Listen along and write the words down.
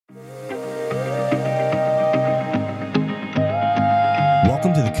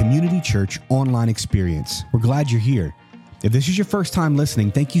welcome to the Community Church online experience. We're glad you're here. If this is your first time listening,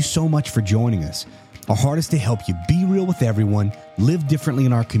 thank you so much for joining us. Our heart is to help you be real with everyone, live differently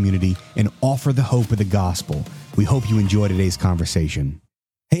in our community, and offer the hope of the gospel. We hope you enjoy today's conversation.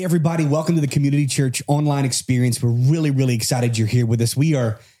 Hey, everybody. Welcome to the Community Church online experience. We're really excited you're here with us. We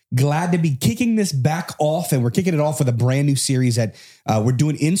are glad to be kicking this back off, and we're kicking it off with a brand new series that we're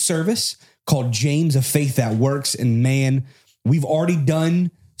doing in service called James, a Faith That Works. And man, we've already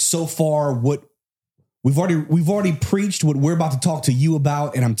done so far what we've already preached what we're about to talk to you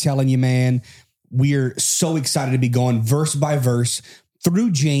about. And I'm telling you, man, we're so excited to be going verse by verse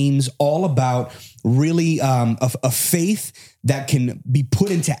through James, all about really a faith that can be put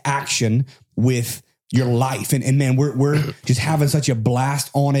into action with your life. And man, we're just having such a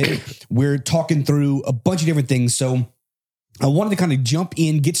blast on it. We're talking through a bunch of different things. So I wanted to kind of jump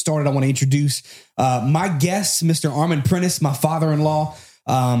in, get started. I want to introduce my guest, Mr. Armand Prentice, my father-in-law.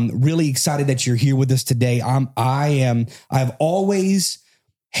 Really excited that you're here with us today. I've always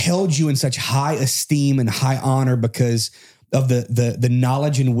held you in such high esteem and high honor because of the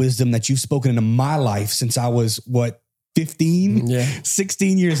knowledge and wisdom that you've spoken into my life since I was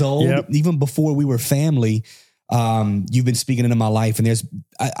 16 years old, even before we were family. You've been speaking into my life, and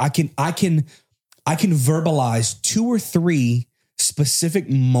I can verbalize 2 or 3 specific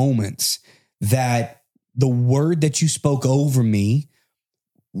moments that the word that you spoke over me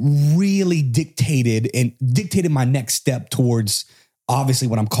really dictated my next step towards obviously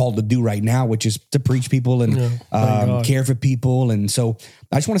what I'm called to do right now, which is to preach people and care for people. And so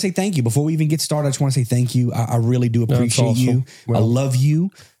I just want to say thank you. Before we even get started, I just want to say thank you. I really do appreciate you. Well, I love you.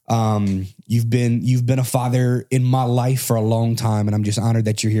 You've been a father in my life for a long time, and I'm just honored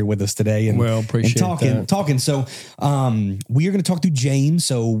that you're here with us today. And appreciate talking. So, we are going to talk through James.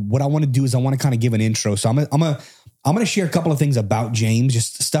 So what I want to do is I want to kind of give an intro. So I'm going to share a couple of things about James,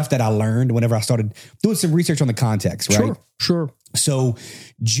 just stuff that I learned whenever I started doing some research on the context, right? Sure. So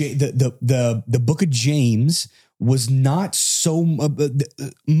the book of James was not so,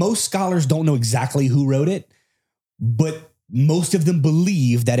 most scholars don't know exactly who wrote it, but most of them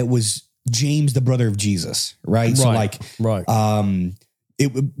believe that it was James, the brother of Jesus, right? So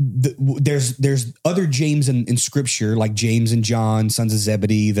there's other James in scripture, like James and John, sons of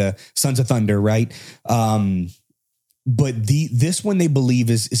Zebedee, the sons of thunder, right? But this one they believe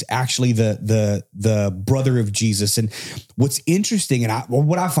is actually the brother of Jesus. And what's interesting, and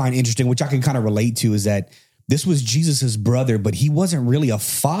what I find interesting, which I can kind of relate to, is that this was Jesus's brother, but he wasn't really a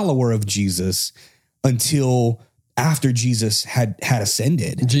follower of Jesus until after Jesus had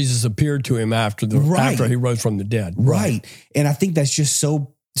ascended. Jesus appeared to him after he rose from the dead. Right. And I think that's just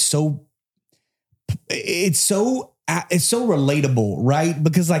it's so relatable, right?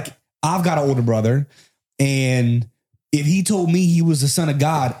 Because like I've got an older brother, and if he told me he was the son of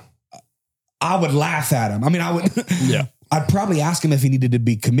God, I would laugh at him. I mean, I would, I'd probably ask him if he needed to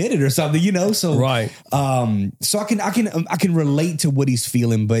be committed or something, So, right. So I can relate to what he's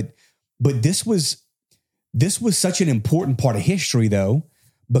feeling, but this was such an important part of history though,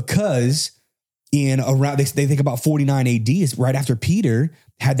 because they think about 49 AD is right after Peter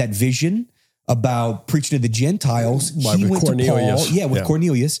had that vision about preaching to the Gentiles. He went to Paul, with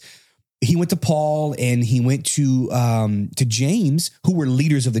Cornelius. He went to Paul and he went to James, who were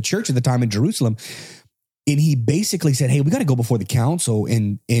leaders of the church at the time in Jerusalem. And he basically said, hey, we got to go before the council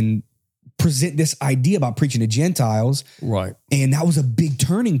and present this idea about preaching to Gentiles. Right. And that was a big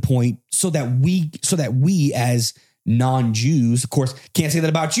turning point so that we as non-Jews, of course, can't say that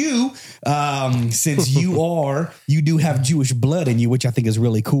about you, since you do have Jewish blood in you, which I think is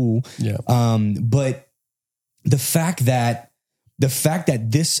really cool. Yeah. But the fact that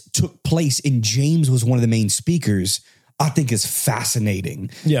this took place and James was one of the main speakers, I think is fascinating.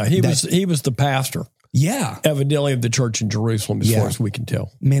 Yeah, he was the pastor. Yeah. Evidently of the church in Jerusalem, as far as we can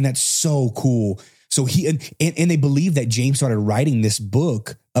tell. Man, that's so cool. So he and they believe that James started writing this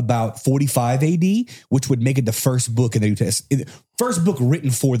book about 45 AD, which would make it the first book in the New Testament. First book written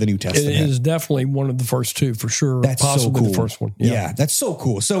for the New Testament. It is definitely one of the first 2 for sure. That's possibly so cool. The first one. Yeah, that's so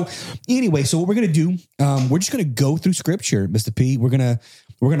cool. So anyway, what we're going to do, we're just going to go through scripture, Mr. P. We're going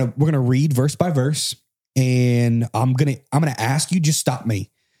to read verse by verse, and I'm going to ask you, just stop me.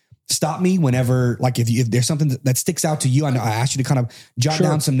 Stop me whenever, like if there's something that sticks out to you. I know I asked you to kind of jot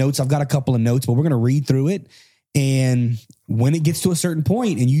down some notes. I've got a couple of notes, but we're going to read through it. And when it gets to a certain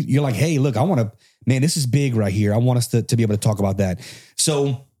point and you're like, hey, look, this is big right here. I want us to be able to talk about that.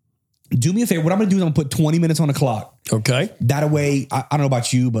 So do me a favor. What I'm going to do is I'm going to put 20 minutes on the clock. Okay. That way, I don't know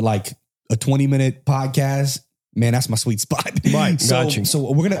about you, but like a 20-minute podcast, man, that's my sweet spot. Right. So, Got you. So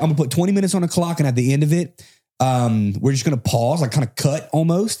I'm going to put 20 minutes on the clock, and at the end of it, we're just going to pause, like kind of cut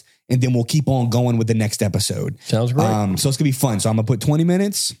almost, and then we'll keep on going with the next episode. Sounds great. So it's going to be fun. So I'm going to put 20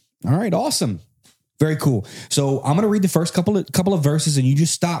 minutes. All right, awesome. Very cool. So I'm going to read the first couple of verses, and you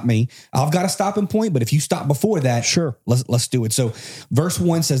just stop me. I've got a stopping point, but if you stop before that, sure, let's do it. So verse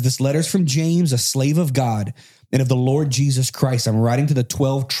 1 says, "This letter is from James, a slave of God and of the Lord Jesus Christ. I'm writing to the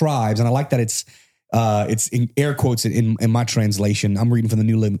 12 tribes." And I like that it's in air quotes in my translation. I'm reading from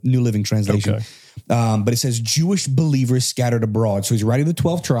the New Living Translation. Okay. But it says Jewish believers scattered abroad. So he's writing to the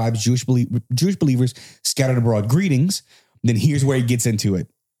 12 tribes, Jewish believers scattered abroad. Greetings. Then here's where he gets into it.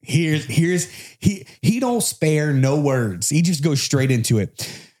 He don't spare no words. He just goes straight into it.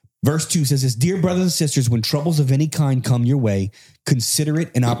 Verse 2 says this: "Dear brothers and sisters, when troubles of any kind come your way, consider it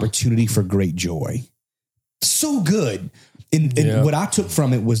an opportunity for great joy." So good. And what I took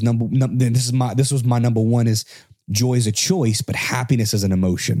from it was this was my number one, is joy is a choice, but happiness is an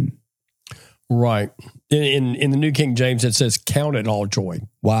emotion. Right. In the New King James, it says, "Count it all joy."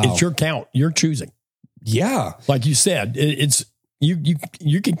 Wow. It's your count. You're choosing. Yeah. Like you said, it's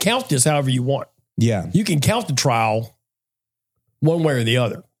you can count this however you want. Yeah. You can count the trial one way or the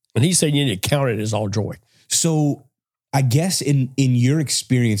other. And he said you need to count it as all joy. So I guess in your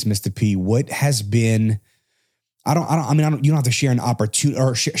experience, Mr. P, what has been, you don't have to share an opportunity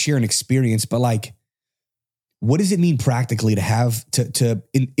or share an experience, but like, what does it mean practically to have to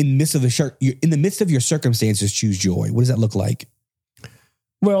in the midst of your circumstances, choose joy? What does that look like?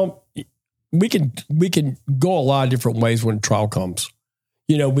 Well, we can go a lot of different ways when trial comes.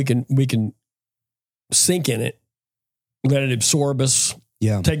 You know, we can sink in it, let it absorb us,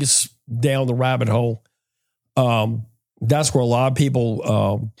 take us down the rabbit hole. That's where a lot of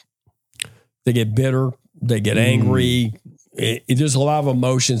people they get bitter, they get angry. There's a lot of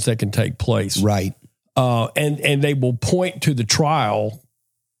emotions that can take place, right? And they will point to the trial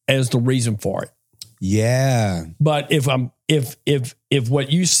as the reason for it. Yeah. But if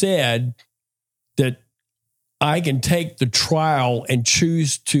what you said, that I can take the trial and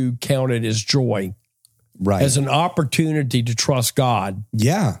choose to count it as joy, right, as an opportunity to trust God.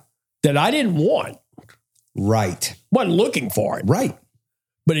 Yeah. That I didn't want. Right. Wasn't looking for it. Right.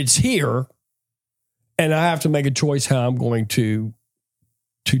 But it's here, and I have to make a choice how I'm going to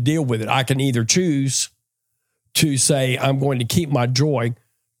deal with it. I can either choose to say, I'm going to keep my joy.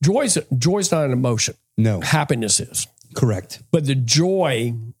 Joy's not an emotion. No. Happiness is. Correct. But the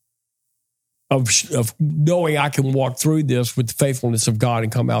joy of knowing I can walk through this with the faithfulness of God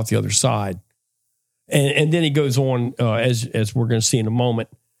and come out the other side. And then he goes on, as we're going to see in a moment,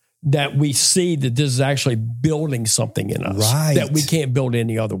 that we see that this is actually building something in us that we can't build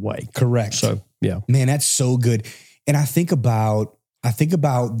any other way. Correct. So, yeah. Man, that's so good. And I think about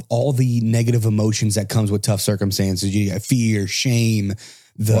all the negative emotions that comes with tough circumstances. You got fear, shame,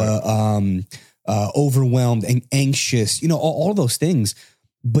 the overwhelmed and anxious, all of those things.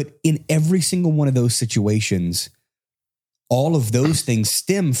 But in every single one of those situations, all of those things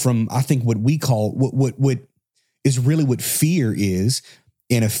stem from, I think, what we call what is really what fear is.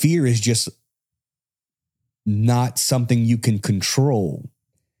 And a fear is just not something you can control.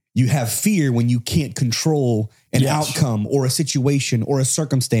 You have fear when you can't control an outcome or a situation or a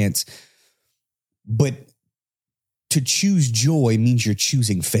circumstance. But to choose joy means you're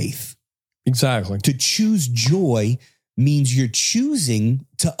choosing faith. Exactly. To choose joy means you're choosing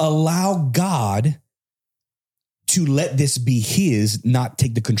to allow God to let this be his, not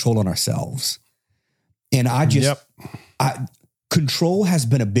take the control on ourselves. And control has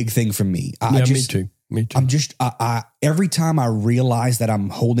been a big thing for me. Me too. I'm just, every time I realize that I'm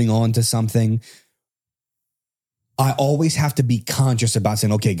holding on to something, I always have to be conscious about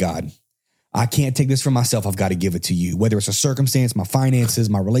saying, okay, God, I can't take this for myself. I've got to give it to you, whether it's a circumstance, my finances,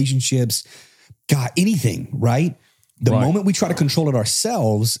 my relationships, God, anything, right? The moment we try to control it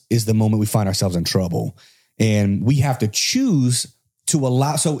ourselves is the moment we find ourselves in trouble. And we have to choose to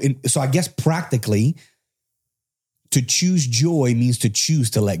allow. So I guess practically, to choose joy means to choose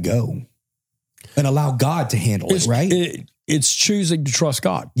to let go and allow God to handle it, right? It's choosing to trust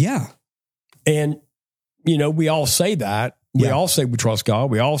God. Yeah. And, we all say that. We all say we trust God.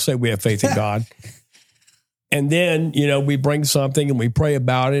 We all say we have faith in God. And then, we bring something and we pray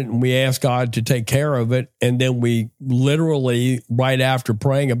about it and we ask God to take care of it. And then we literally, right after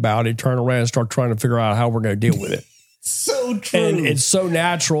praying about it, turn around and start trying to figure out how we're going to deal with it. So true. And it's so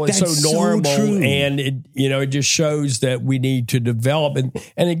natural. It's so normal. And it just shows that we need to develop.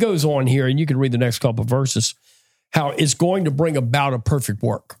 And it goes on here, and you can read the next couple of verses, how it's going to bring about a perfect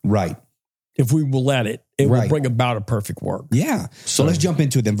work. Right. If we will let it, it will bring about a perfect work. Yeah. So let's jump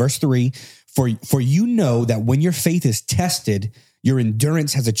into it then. Verse 3, for you know that when your faith is tested, your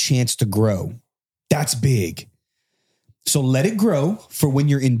endurance has a chance to grow. That's big. So let it grow, for when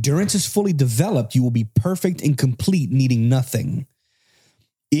your endurance is fully developed, you will be perfect and complete, needing nothing.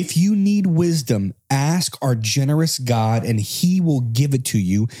 If you need wisdom, ask our generous God, and he will give it to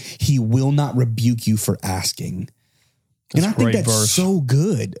you. He will not rebuke you for asking. And I think that's so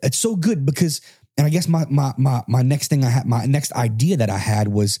good. It's so good because, and I guess my next idea that I had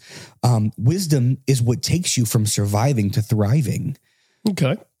was wisdom is what takes you from surviving to thriving.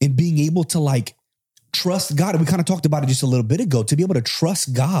 Okay. And being able to like trust God. And we kind of talked about it just a little bit ago, to be able to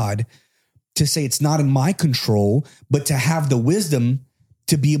trust God, to say it's not in my control, but to have the wisdom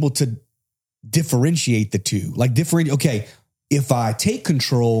to be able to differentiate the two. Like okay, if I take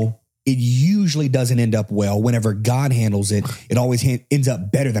control, it usually doesn't end up well. Whenever God handles it, it always ends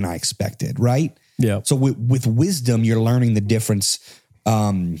up better than I expected, right? Yeah. So with wisdom, you're learning the difference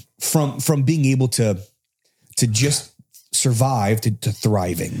from being able to just survive to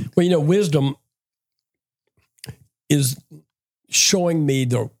thriving. Well, wisdom is showing me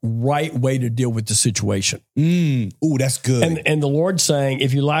the right way to deal with the situation. Ooh, that's good. And the Lord's saying,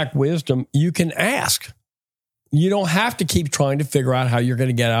 if you lack wisdom, you can ask. You don't have to keep trying to figure out how you're going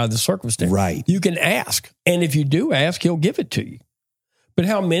to get out of the circumstance. Right. You can ask. And if you do ask, he'll give it to you. But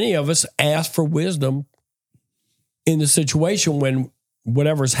how many of us ask for wisdom in the situation when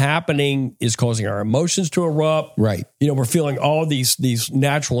whatever's happening is causing our emotions to erupt? Right. We're feeling all these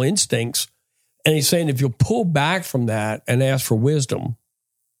natural instincts. And he's saying, if you'll pull back from that and ask for wisdom,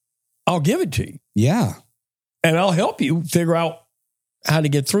 I'll give it to you. Yeah. And I'll help you figure out how to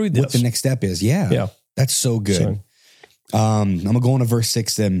get through this. What the next step is. Yeah. Yeah. That's so good. I'm going to go on to verse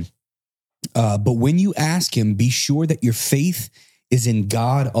 6 then. But when you ask him, be sure that your faith is in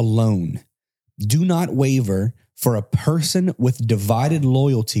God alone. Do not waver, for a person with divided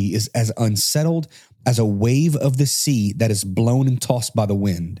loyalty is as unsettled as a wave of the sea that is blown and tossed by the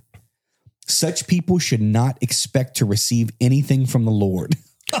wind. Such people should not expect to receive anything from the Lord.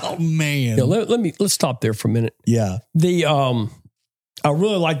 Oh man. Yeah, let's stop there for a minute. Yeah. I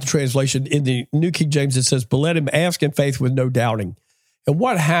really like the translation in the New King James. It says, but let him ask in faith with no doubting. And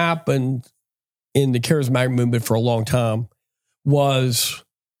what happened in the charismatic movement for a long time was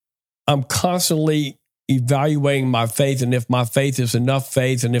I'm constantly evaluating my faith. And if my faith is enough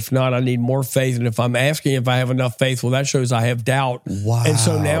faith, and if not, I need more faith. And if I'm asking if I have enough faith, well, that shows I have doubt. Wow. And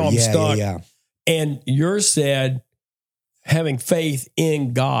so now I'm stuck. Yeah. And yours said having faith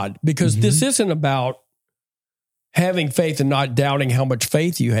in God, because this isn't about having faith and not doubting how much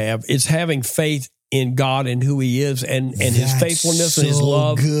faith you have. It's having faith in God and who he is and his faithfulness and his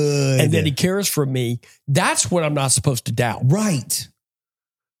love. Good. And that he cares for me. That's what I'm not supposed to doubt. Right.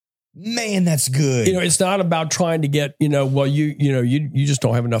 Man, that's good. It's not about trying to get, well, you just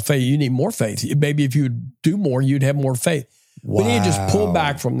don't have enough faith. You need more faith. Maybe if you would do more, you'd have more faith. Wow. We need to just pull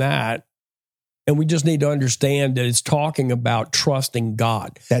back from that. And we just need to understand that it's talking about trusting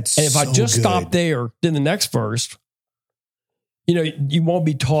God. And if I just stop there, then the next verse, you won't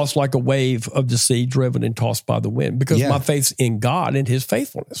be tossed like a wave of the sea, driven and tossed by the wind, because my faith's in God and his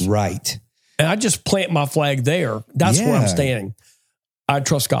faithfulness. Right. And I just plant my flag there. That's where I'm standing. I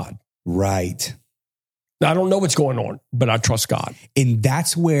trust God. Right. I don't know what's going on, but I trust God. And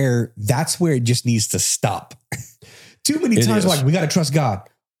that's where it just needs to stop. Too many times, like, we got to trust God.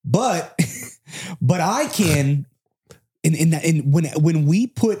 But I can, when we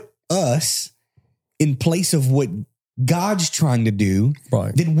put us in place of what God's trying to do,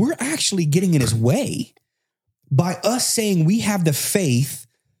 right, then we're actually getting in his way by us saying we have the faith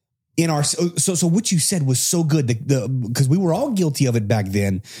in our. So what you said was so good, because we were all guilty of it back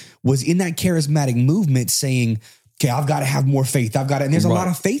then, was in that charismatic movement saying, okay, I've got to have more faith. I've got to, and there's a lot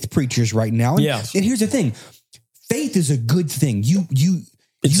of faith preachers right now. And, and here's the thing. Faith is a good thing.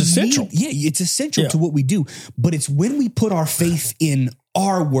 It's essential. It's essential to what we do. But it's when we put our faith in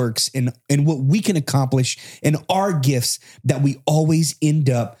our works and what we can accomplish and our gifts that we always end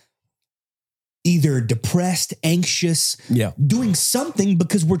up either depressed, anxious, doing something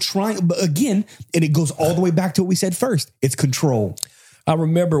because we're trying. But again, and it goes all the way back to what we said first. It's control. I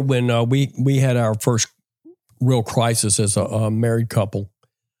remember when we had our first real crisis as a married couple.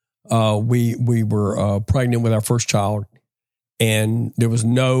 We were pregnant with our first child. And there was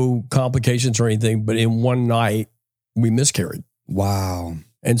no complications or anything, but in one night, we miscarried. Wow.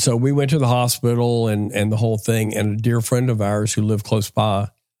 And so we went to the hospital and the whole thing. And a dear friend of ours who lived close by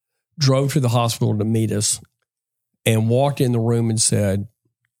drove to the hospital to meet us and walked in the room and said,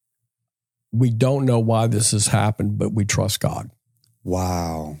 we don't know why this has happened, but we trust God.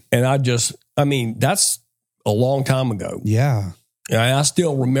 Wow. And that's a long time ago. Yeah. And I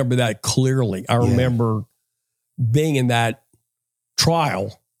still remember that clearly. I remember being in that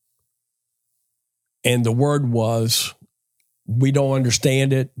trial, and the word was, we don't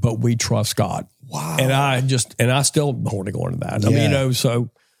understand it, but we trust God. Wow. And I still holding on to that. I mean, so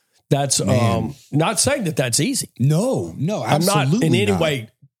that's not saying that that's easy. No, absolutely I'm not in any not. way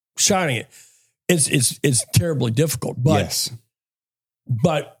shining it. It's terribly difficult, but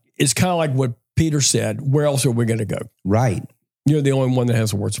but it's kind of like what Peter said. Where else are we going to go? Right. You're the only one that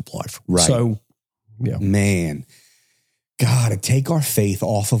has the words of life. Right. So, yeah, man, God, to take our faith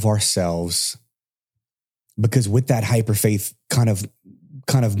off of ourselves, because with that hyper faith kind of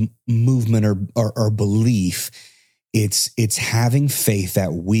movement or belief, it's having faith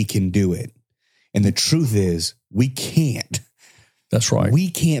that we can do it. And the truth is, we can't. That's right. We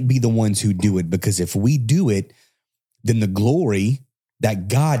can't be the ones who do it, because if we do it, then the glory that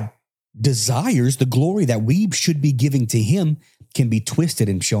God desires, the glory that we should be giving to him, can be twisted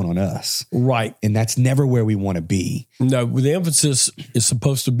and shown on us. Right. And that's never where we want to be. No, the emphasis is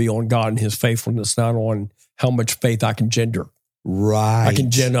supposed to be on God and his faithfulness, not on how much faith I can gender. Right. I can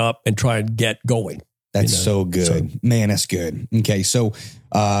gen up and try and get going. That's so good. Man, that's good. Okay, so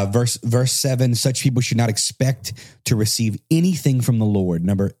verse 7, such people should not expect to receive anything from the Lord.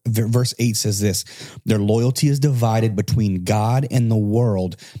 Verse 8 says this, their loyalty is divided between God and the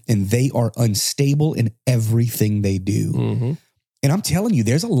world, and they are unstable in everything they do. Mm-hmm. And I'm telling you,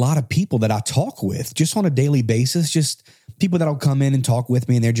 there's a lot of people that I talk with just on a daily basis, just people that'll come in and talk with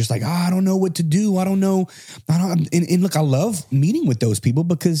me, and they're just like, I don't know what to do. I don't know. And look, I love meeting with those people,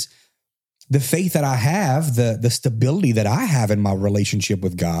 because the faith that I have, the stability that I have in my relationship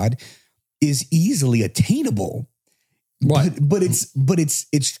with God is easily attainable. Right. But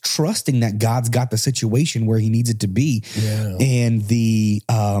it's trusting that God's got the situation where he needs it to be. Yeah. And the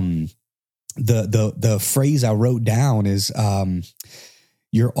phrase I wrote down is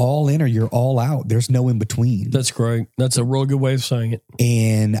you're all in or you're all out. There's no in between. That's great. That's a real good way of saying it.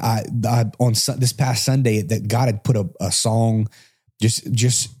 And I on this past Sunday, that God had put a song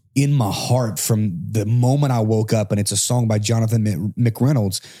just in my heart from the moment I woke up, and it's a song by Jonathan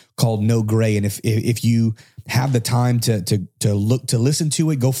McReynolds called No Gray. And if you have the time to listen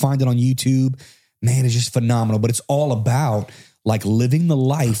to it, go find it on YouTube. Man, it's just phenomenal. But it's all about like living the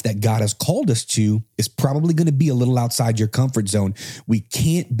life that God has called us to is probably going to be a little outside your comfort zone. We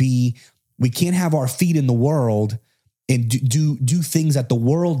can't have our feet in the world and do things that the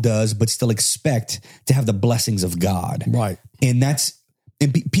world does, but still expect to have the blessings of God. Right. And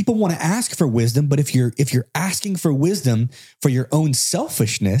people want to ask for wisdom, but if you're asking for wisdom for your own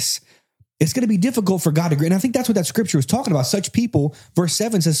selfishness, it's going to be difficult for God to agree. And I think that's what that scripture was talking about. Such people, verse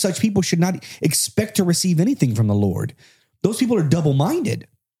 7 says, such people should not expect to receive anything from the Lord. Those people are double-minded.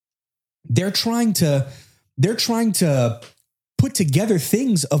 They're trying to put together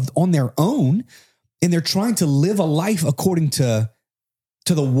things on their own, and they're trying to live a life according to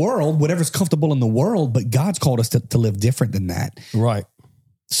the world, whatever's comfortable in the world. But God's called us to live different than that. Right.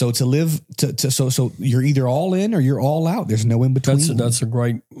 So so you're either all in or you're all out. There's no in between. That's a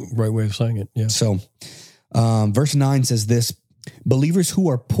great way of saying it. Yeah. So, verse 9 says this: believers who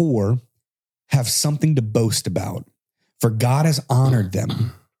are poor have something to boast about, for God has honored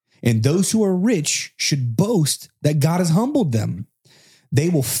them. And those who are rich should boast that God has humbled them. They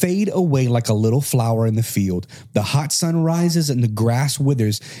will fade away like a little flower in the field. The hot sun rises and the grass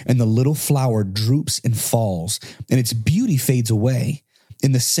withers, and the little flower droops and falls, and its beauty fades away.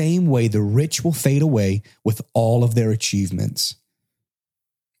 In the same way, the rich will fade away with all of their achievements.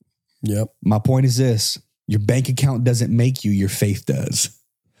 Yep. My point is this: your bank account doesn't make you, your faith does.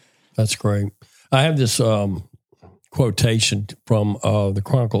 That's great. I have this quotation from the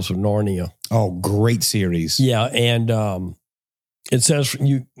Chronicles of Narnia. Oh, great series. Yeah, and it says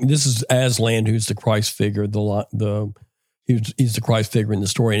this is Aslan, who's the Christ figure. He's the Christ figure in the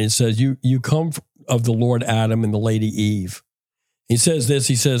story, and it says you come of the Lord Adam and the Lady Eve. He says this.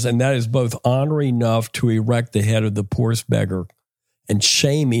 He says, and that is both honor enough to erect the head of the poorest beggar, and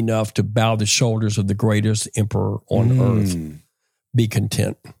shame enough to bow the shoulders of the greatest emperor on earth. Be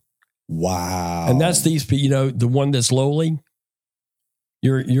content. Wow. And that's these people. The one that's lowly.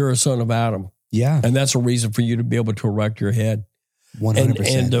 You're a son of Adam. Yeah. And that's a reason for you to be able to erect your head.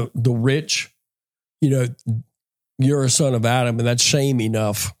 100%. And the rich, you're a son of Adam, and that's shame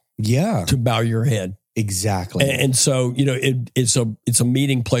enough. Yeah. To bow your head. Exactly. And so, it's a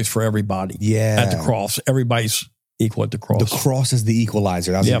meeting place for everybody. Yeah. At the cross. Everybody's equal at the cross. The cross is the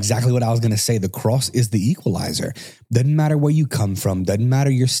equalizer. That's exactly what I was going to say. The cross is the equalizer. Doesn't matter where you come from. Doesn't matter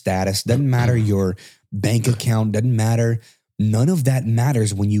your status. Doesn't matter your bank account. Doesn't matter. None of that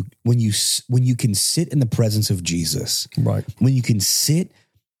matters when you can sit in the presence of Jesus. Right. When you can sit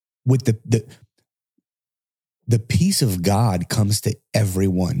with the peace of God comes to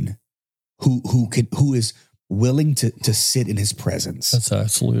everyone who is willing to sit in his presence. That's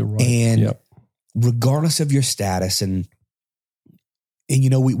absolutely right. And regardless of your status, and we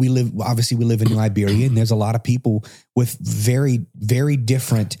live in Liberia, and there's a lot of people with very, very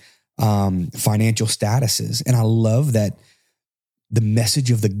different financial statuses. And I love that the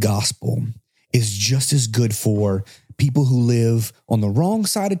message of the gospel is just as good for people who live on the wrong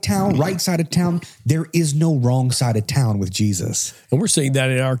side of town, right side of town. There is no wrong side of town with Jesus. And we're seeing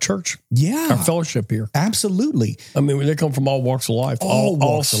that in our church. Yeah. Our fellowship here. Absolutely. I mean, they come from all walks of life,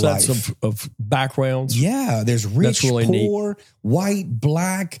 all sets of backgrounds. Yeah. There's rich, really poor, white,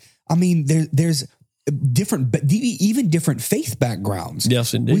 black. I mean, there's different, but even different faith backgrounds.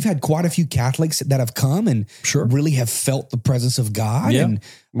 Yes, indeed. We've had quite a few Catholics that have come and really have felt the presence of God. Yeah. And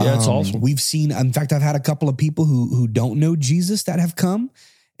it's awesome. We've seen, in fact, I've had a couple of people who don't know Jesus that have come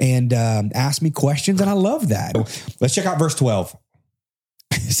and asked me questions, and I love that. Let's check out verse 12.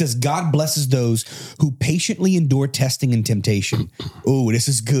 It says, God blesses those who patiently endure testing and temptation. Oh, this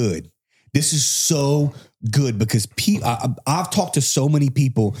is good. This is so good because I've talked to so many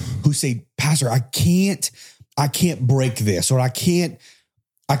people who say, Pastor, I can't break this, or I can't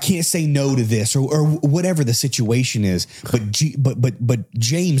say no to this, or whatever the situation is. But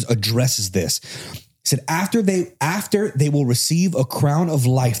James addresses this. He said, after they will receive a crown of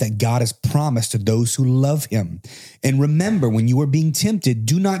life that God has promised to those who love him. And remember, when you are being tempted,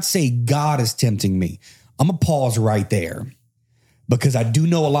 do not say, God is tempting me. I'm going to pause right there, because I do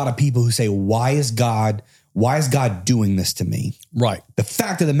know a lot of people who say, why is God doing this to me? Right. The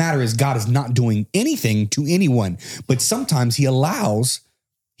fact of the matter is, God is not doing anything to anyone, but sometimes he allows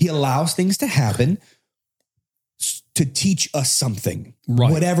things to happen to teach us something,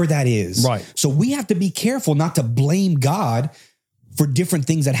 whatever that is. Right. So we have to be careful not to blame God for different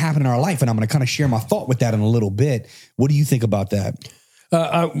things that happen in our life. And I'm going to kind of share my thought with that in a little bit. What do you think about that?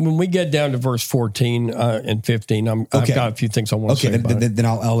 When we get down to verse 14 and 15, I've got a few things I want to say about it. Then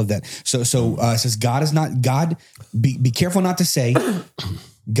I'll add that. So it says, be careful not to say,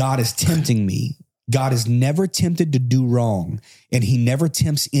 God is tempting me. God is never tempted to do wrong, and he never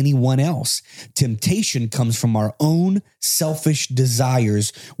tempts anyone else. Temptation comes from our own selfish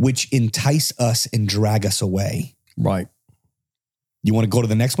desires, which entice us and drag us away. Right. You want to go to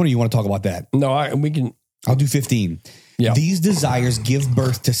the next one, or you want to talk about that? No, we can. I'll do 15. Yeah. These desires give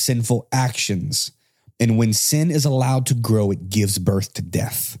birth to sinful actions. And when sin is allowed to grow, it gives birth to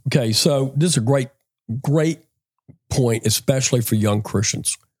death. Okay, so this is a great point, especially for young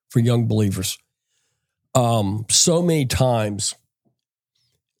Christians, for young believers. So many times,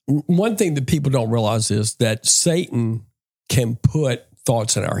 one thing that people don't realize is that Satan can put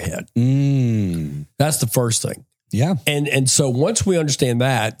thoughts in our head. That's the first thing. Yeah. And so once we understand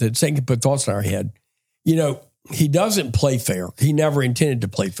that Satan can put thoughts in our head, he doesn't play fair. He never intended to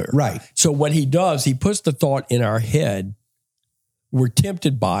play fair. Right. So what he does, he puts the thought in our head. We're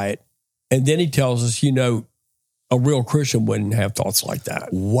tempted by it. And then he tells us, a real Christian wouldn't have thoughts like that.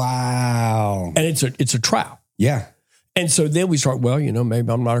 Wow. And it's a trap. Yeah. And so then we start,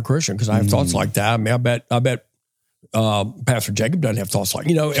 maybe I'm not a Christian because I have thoughts like that. I mean, I bet Pastor Jacob doesn't have thoughts like,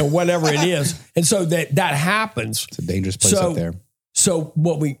 and whatever it is. And so that happens. It's a dangerous place up there. So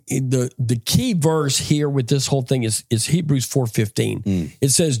what the key verse here with this whole thing is Hebrews 4:15. It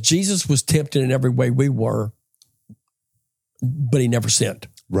says Jesus was tempted in every way we were, but he never sinned.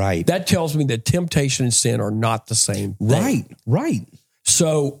 Right. That tells me that temptation and sin are not the same thing. Right.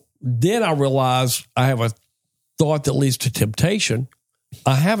 So then I realize I have a thought that leads to temptation.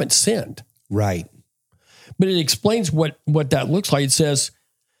 I haven't sinned. Right. But it explains what that looks like. It says,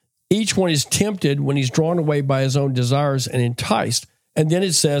 each one is tempted when he's drawn away by his own desires and enticed. And then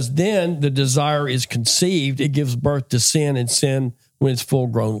it says, then the desire is conceived. It gives birth to sin, and sin, when it's full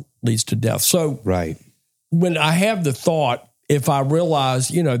grown, leads to death. So when I have the thought, if I realize,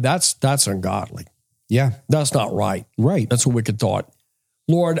 that's ungodly. Yeah. That's not right. Right. That's a wicked thought.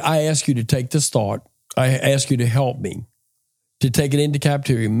 Lord, I ask you to take this thought. I ask you to help me to take it into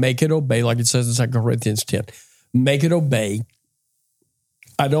captivity, make it obey, like it says in 2 Corinthians 10. Make it obey.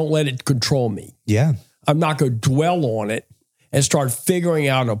 I don't let it control me. Yeah. I'm not going to dwell on it and start figuring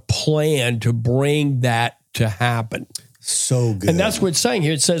out a plan to bring that to happen. So good. And that's what it's saying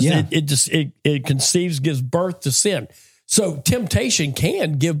here. It says it conceives, gives birth to sin. So temptation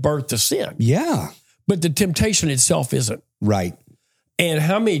can give birth to sin. Yeah. But the temptation itself isn't. Right. And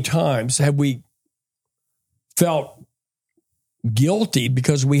how many times have we felt guilty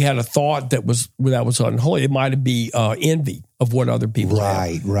because we had a thought that was unholy? It might be envy of what other people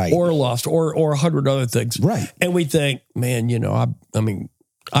have. Right. Or lust or 100 other things. Right. And we think, man,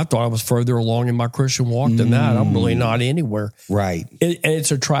 I thought I was further along in my Christian walk than that. I'm really not anywhere. Right. And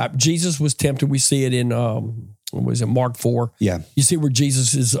it's a trap. Jesus was tempted. We see it in, was it Mark 4? Yeah. You see where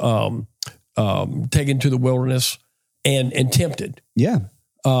Jesus is taken to the wilderness and tempted. Yeah.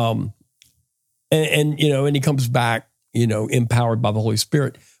 And he comes back, empowered by the Holy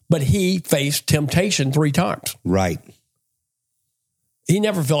Spirit. But he faced temptation 3 times. Right. He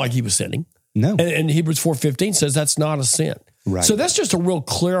never felt like he was sinning. No. And Hebrews 4:15 says that's not a sin. Right. So that's just a real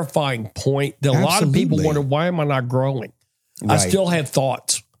clarifying point that a lot of people wonder, why am I not growing? Right. I still have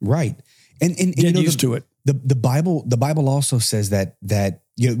thoughts. Right. And get used to it. The Bible also says that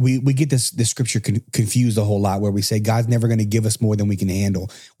we get this scripture confused a whole lot, where we say God's never going to give us more than we can handle.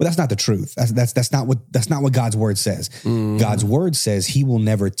 Well, that's not the truth. That's not what God's word says. God's word says He will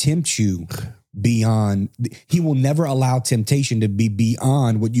never tempt you beyond. He will never allow temptation to be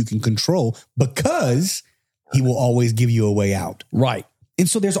beyond what you can control, because He will always give you a way out. Right. And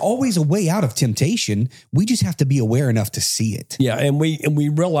so there's always a way out of temptation. We just have to be aware enough to see it. Yeah, and we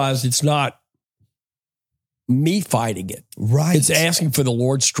realize it's not me fighting it. Right. It's asking for the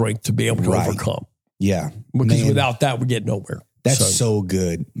Lord's strength to be able to overcome. Yeah. Because without that, we get nowhere. That's so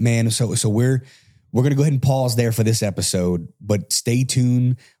good, man. So we're going to go ahead and pause there for this episode, but stay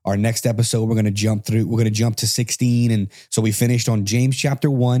tuned. Our next episode, we're going to jump to 16. And so we finished on James chapter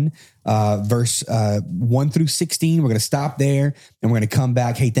 1, verse 1 through 16. We're going to stop there and we're going to come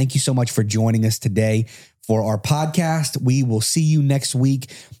back. Hey, thank you so much for joining us today for our podcast. We will see you next week.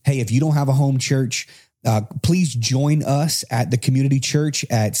 Hey, if you don't have a home church, please join us at the community church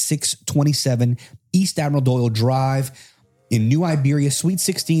at 627 East Admiral Doyle Drive in New Iberia. Suite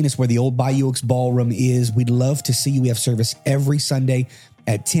 16 is where the old Bayou Oaks Ballroom is. We'd love to see you. We have service every Sunday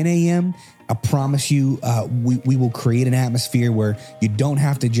at 10 a.m. I promise you, we will create an atmosphere where you don't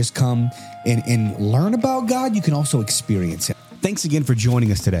have to just come and learn about God. You can also experience it. Thanks again for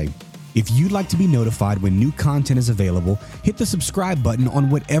joining us today. If you'd like to be notified when new content is available, hit the subscribe button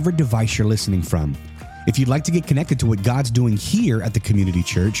on whatever device you're listening from. If you'd like to get connected to what God's doing here at the Community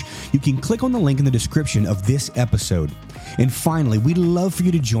Church, you can click on the link in the description of this episode. And finally, we'd love for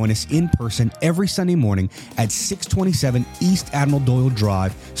you to join us in person every Sunday morning at 627 East Admiral Doyle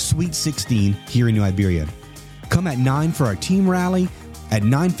Drive, Suite 16 here in New Iberia. Come at 9 for our team rally. At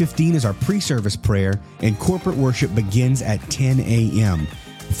 9:15 is our pre-service prayer, and corporate worship begins at 10 a.m.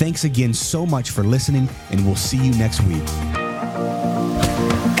 Thanks again so much for listening, and we'll see you next week.